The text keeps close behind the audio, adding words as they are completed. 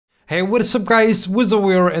Hey, what is up guys,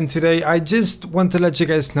 Wizaware, and today I just want to let you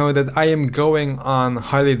guys know that I am going on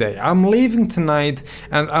holiday. I'm leaving tonight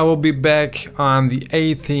and I will be back on the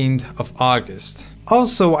 18th of August.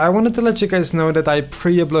 Also, I wanted to let you guys know that I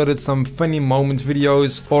pre-uploaded some funny moment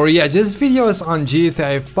videos, or yeah, just videos on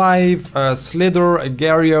GTA 5, Slither,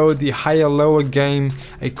 Agario, the Higher Lower game,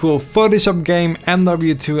 a cool Photoshop game,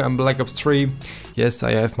 MW2 and Black Ops 3. Yes,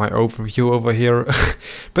 I have my overview over here.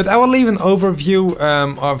 But I will leave an overview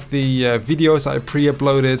of the videos I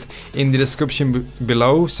pre-uploaded in the description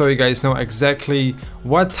below, so you guys know exactly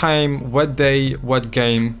what time, what day, what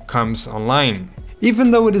game comes online.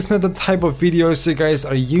 Even though it is not the type of videos you guys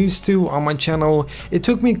are used to on my channel, it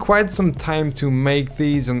took me quite some time to make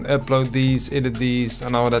these and upload these, edit these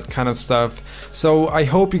and all that kind of stuff. So I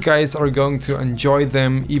hope you guys are going to enjoy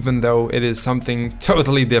them, even though it is something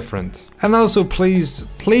totally different. And also please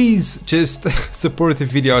just support the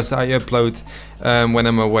videos I upload when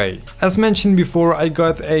I'm away. As mentioned before, I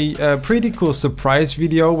got a pretty cool surprise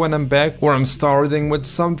video when I'm back, where I'm starting with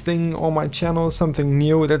something on my channel, something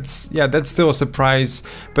new. That's still a surprise,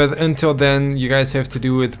 but until then you guys have to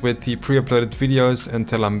do it with the pre-uploaded videos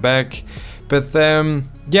until I'm back. But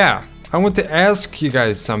yeah, I want to ask you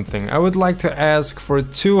guys something. I would like to ask for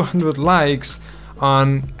 200 likes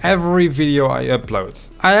on every video I upload.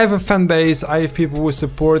 I have a fan base, I have people who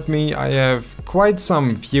support me, I have quite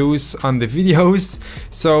some views on the videos.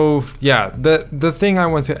 So yeah, the thing I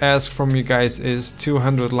want to ask from you guys is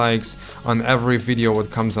 200 likes on every video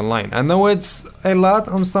that comes online. I know it's a lot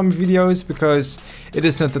on some videos because it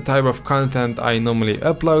is not the type of content I normally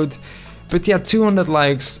upload. But yeah, 200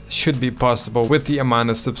 likes should be possible with the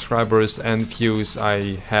amount of subscribers and views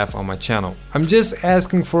I have on my channel. I'm just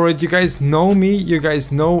asking for it. You guys know me, you guys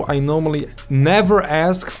know I normally never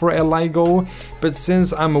ask for a like goal, but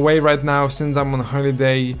since I'm away right now, since I'm on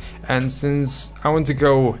holiday, and since I want to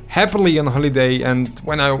go happily on holiday, and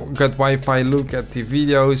when I got Wi-Fi, look at the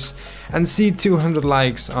videos and see 200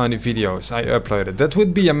 likes on the videos I uploaded, that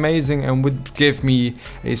would be amazing and would give me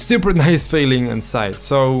a super nice feeling inside.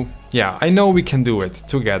 So yeah, I know we can do it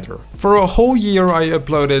together. For a whole year I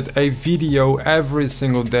uploaded a video every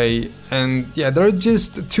single day, and yeah, there are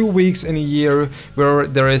just 2 weeks in a year where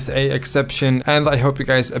there is a exception, and I hope you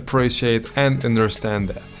guys appreciate and understand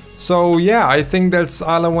that. So yeah, I think that's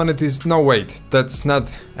all I wanted to no wait, that's not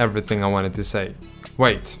everything I wanted to say.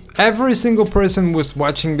 Wait, every single person who's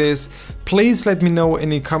watching this, please let me know in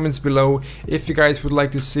the comments below if you guys would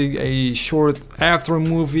like to see a short after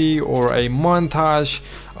movie or a montage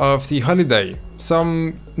of the holiday.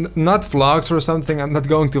 Some, not vlogs or something, I'm not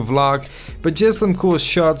going to vlog, but just some cool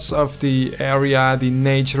shots of the area, the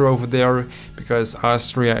nature over there, because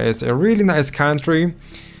Austria is a really nice country.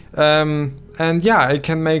 And yeah, I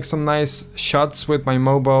can make some nice shots with my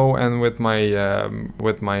mobile and with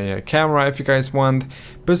my camera if you guys want.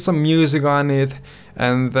 Put some music on it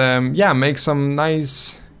and yeah, make some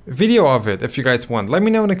nice video of it if you guys want. Let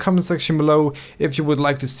me know in the comment section below if you would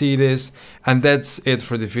like to see this. And that's it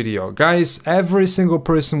for the video. Guys, every single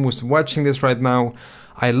person who's watching this right now,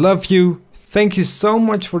 I love you. Thank you so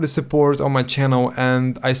much for the support on my channel,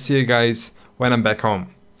 and I see you guys when I'm back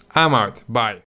home. I'm out. Bye.